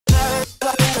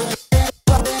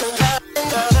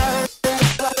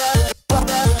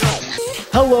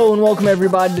Hello and welcome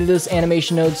everybody to this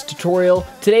animation nodes tutorial.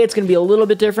 Today it's going to be a little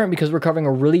bit different because we're covering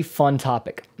a really fun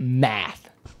topic, math.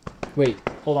 Wait,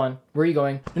 hold on. Where are you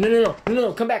going?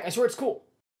 No, come back. I swear it's cool.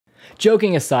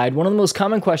 Joking aside, one of the most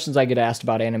common questions I get asked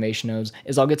about animation nodes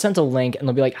is I'll get sent a link and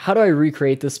they'll be like, how do I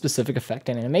recreate this specific effect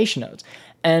in animation nodes?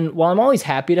 And while I'm always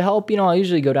happy to help, I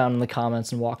usually go down in the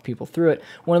comments and walk people through it.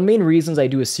 One of the main reasons I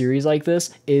do a series like this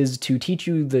is to teach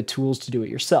you the tools to do it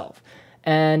yourself.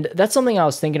 And that's something I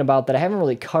was thinking about that I haven't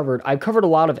really covered. I've covered a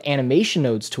lot of animation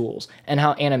nodes tools and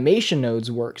how animation nodes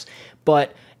works,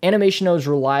 but animation nodes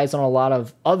relies on a lot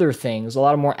of other things, a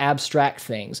lot of more abstract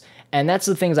things. And that's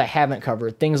the things I haven't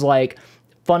covered, things like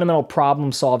fundamental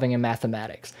problem solving in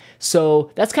mathematics.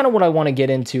 So that's kind of what I want to get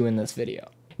into in this video.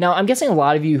 Now, I'm guessing a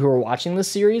lot of you who are watching this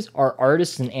series are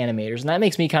artists and animators, and that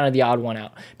makes me kind of the odd one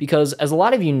out, because as a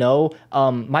lot of you know,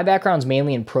 my background's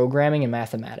mainly in programming and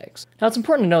mathematics. Now, it's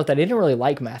important to note that I didn't really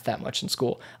like math that much in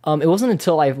school. It wasn't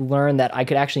until I learned that I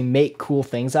could actually make cool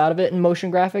things out of it in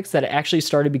motion graphics that it actually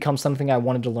started to become something I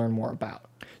wanted to learn more about.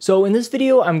 So in this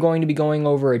video, I'm going to be going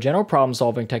over a general problem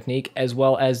solving technique as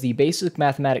well as the basic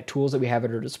mathematic tools that we have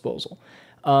at our disposal.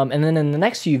 And then in the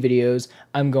next few videos,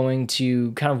 I'm going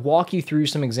to kind of walk you through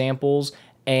some examples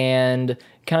and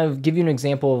kind of give you an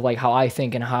example of like how I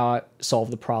think and how I solve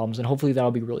the problems, and hopefully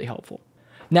that'll be really helpful.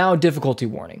 Now, difficulty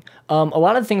warning. A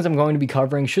lot of the things I'm going to be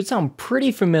covering should sound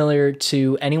pretty familiar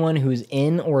to anyone who's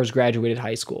in or has graduated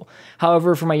high school.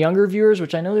 However, for my younger viewers,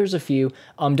 which I know there's a few,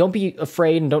 don't be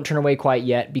afraid and don't turn away quite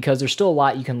yet, because there's still a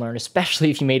lot you can learn, especially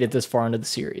if you made it this far into the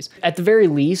series. At the very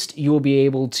least, you will be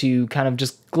able to kind of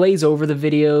just glaze over the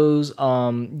videos,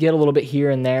 get a little bit here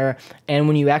and there, and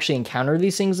when you actually encounter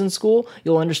these things in school,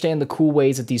 you'll understand the cool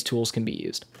ways that these tools can be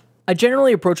used. I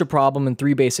generally approach a problem in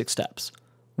 3 basic steps.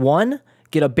 1.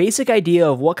 Get a basic idea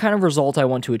of what kind of result I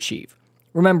want to achieve.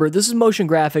 Remember, this is motion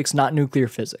graphics, not nuclear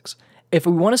physics. If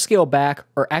we want to scale back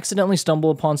or accidentally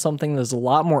stumble upon something that's a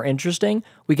lot more interesting,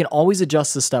 we can always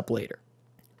adjust this step later.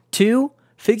 2.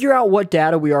 Figure out what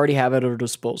data we already have at our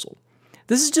disposal.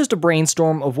 This is just a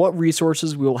brainstorm of what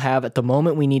resources we will have at the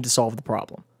moment we need to solve the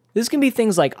problem. This can be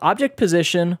things like object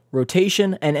position,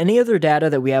 rotation, and any other data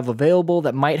that we have available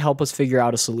that might help us figure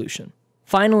out a solution.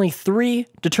 Finally, 3,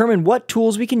 determine what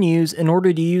tools we can use in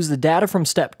order to use the data from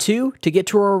step 2 to get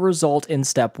to our result in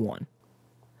step 1.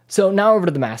 So now over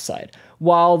to the math side.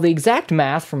 While the exact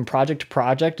math from project to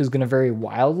project is going to vary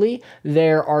wildly,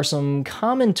 there are some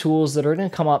common tools that are going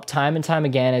to come up time and time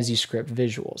again as you script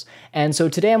visuals. And so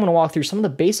today I'm going to walk through some of the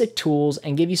basic tools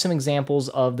and give you some examples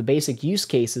of the basic use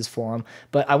cases for them,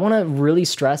 but I want to really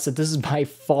stress that this is by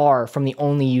far from the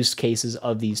only use cases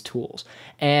of these tools.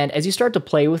 And as you start to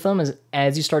play with them,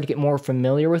 as you start to get more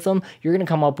familiar with them, you're going to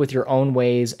come up with your own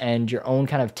ways and your own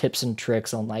kind of tips and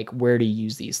tricks on like where to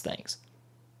use these things.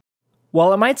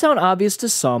 While it might sound obvious to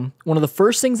some, one of the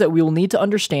first things that we will need to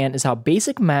understand is how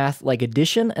basic math like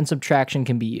addition and subtraction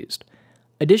can be used.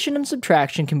 Addition and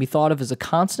subtraction can be thought of as a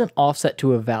constant offset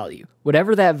to a value,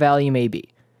 whatever that value may be.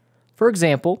 For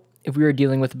example, if we are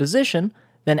dealing with a position,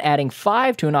 then adding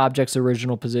 5 to an object's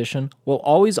original position will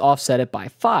always offset it by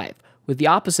 5, with the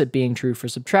opposite being true for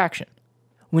subtraction.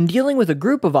 When dealing with a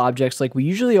group of objects like we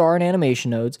usually are in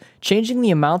animation nodes, changing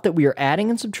the amount that we are adding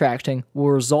and subtracting will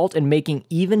result in making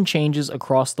even changes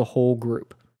across the whole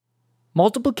group.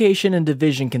 Multiplication and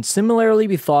division can similarly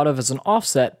be thought of as an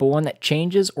offset, but one that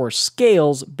changes or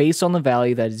scales based on the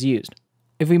value that is used.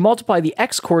 If we multiply the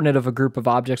x-coordinate of a group of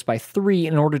objects by 3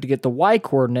 in order to get the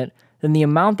y-coordinate, then the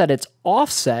amount that it's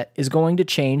offset is going to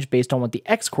change based on what the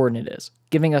x-coordinate is,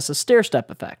 giving us a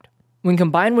stair-step effect. When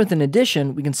combined with an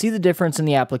addition, we can see the difference in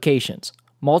the applications.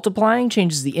 Multiplying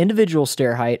changes the individual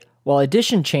stair height, while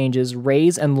addition changes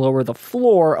raise and lower the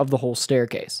floor of the whole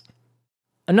staircase.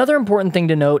 Another important thing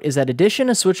to note is that addition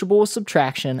is switchable with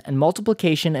subtraction and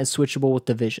multiplication is switchable with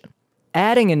division.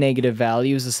 Adding a negative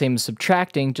value is the same as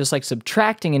subtracting, just like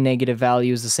subtracting a negative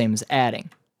value is the same as adding.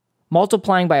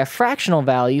 Multiplying by a fractional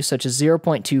value, such as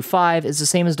 0.25, is the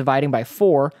same as dividing by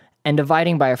 4, and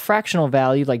dividing by a fractional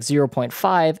value like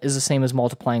 0.5 is the same as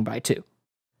multiplying by 2.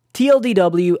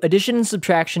 TLDW, addition and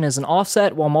subtraction is an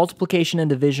offset, while multiplication and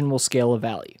division will scale a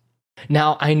value.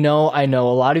 Now, I know,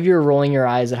 a lot of you are rolling your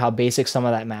eyes at how basic some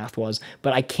of that math was,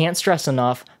 but I can't stress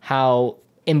enough how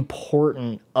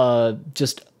important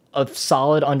just a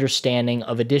solid understanding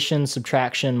of addition,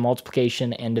 subtraction,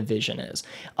 multiplication, and division is.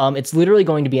 It's literally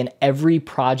going to be in every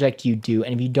project you do,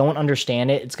 and if you don't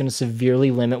understand it, it's going to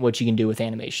severely limit what you can do with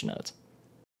animation nodes.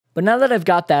 But now that I've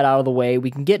got that out of the way,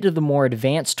 we can get to the more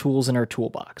advanced tools in our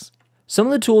toolbox. Some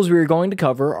of the tools we are going to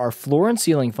cover are floor and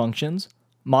ceiling functions,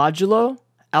 modulo,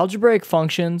 algebraic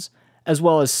functions, as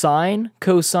well as sine,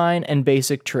 cosine, and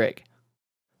basic trig.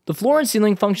 The floor and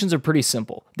ceiling functions are pretty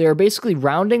simple. They are basically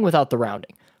rounding without the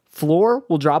rounding. Floor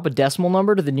will drop a decimal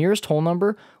number to the nearest whole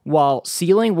number, while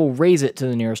ceiling will raise it to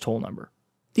the nearest whole number.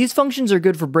 These functions are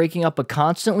good for breaking up a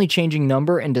constantly changing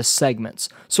number into segments,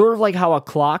 sort of like how a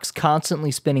clock's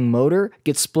constantly spinning motor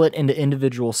gets split into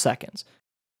individual seconds.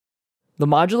 The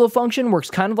modulo function works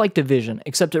kind of like division,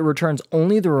 except it returns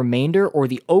only the remainder or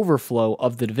the overflow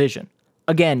of the division.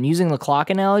 Again, using the clock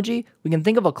analogy, we can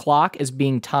think of a clock as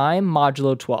being time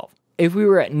modulo 12. If we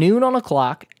were at noon on a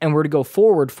clock and were to go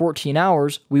forward 14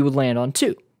 hours, we would land on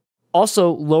 2. Also,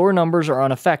 lower numbers are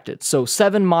unaffected, so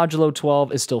 7 modulo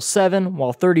 12 is still 7,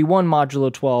 while 31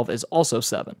 modulo 12 is also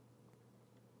 7.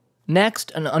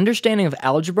 Next, an understanding of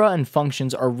algebra and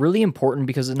functions are really important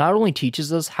because it not only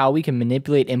teaches us how we can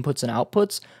manipulate inputs and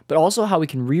outputs, but also how we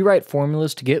can rewrite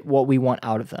formulas to get what we want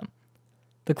out of them.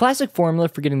 The classic formula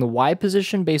for getting the y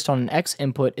position based on an x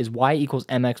input is y equals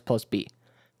mx plus b.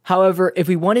 However, if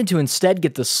we wanted to instead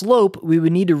get the slope, we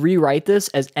would need to rewrite this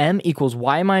as m equals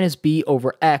y minus b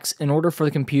over x in order for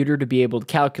the computer to be able to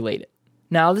calculate it.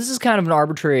 Now, this is kind of an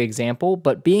arbitrary example,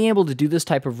 but being able to do this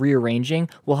type of rearranging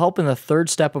will help in the third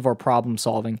step of our problem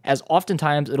solving, as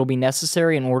oftentimes it'll be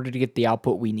necessary in order to get the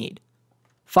output we need.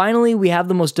 Finally, we have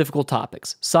the most difficult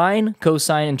topics: sine,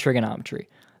 cosine, and trigonometry.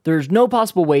 There's no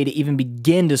possible way to even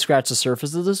begin to scratch the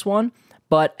surface of this one,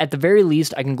 but at the very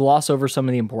least, I can gloss over some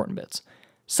of the important bits.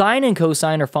 Sine and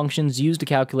cosine are functions used to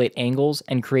calculate angles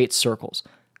and create circles.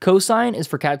 Cosine is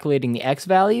for calculating the x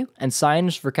value, and sine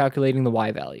is for calculating the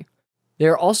y value. They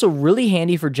are also really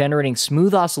handy for generating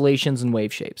smooth oscillations and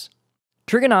wave shapes.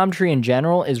 Trigonometry in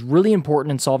general is really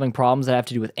important in solving problems that have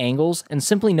to do with angles, and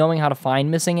simply knowing how to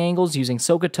find missing angles using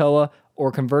SOHCAHTOA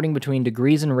or converting between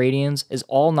degrees and radians is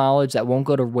all knowledge that won't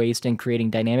go to waste in creating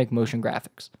dynamic motion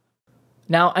graphics.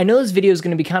 Now, I know this video is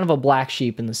going to be kind of a black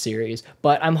sheep in the series,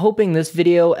 but I'm hoping this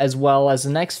video, as well as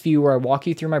the next few where I walk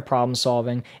you through my problem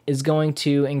solving, is going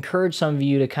to encourage some of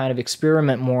you to kind of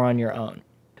experiment more on your own.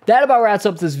 That about wraps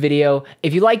up this video.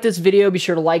 If you like this video, be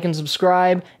sure to like and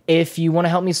subscribe. If you want to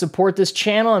help me support this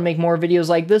channel and make more videos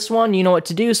like this one, you know what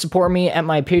to do. Support me at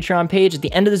my Patreon page at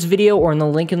the end of this video or in the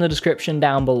link in the description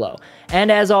down below.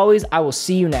 And as always, I will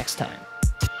see you next time.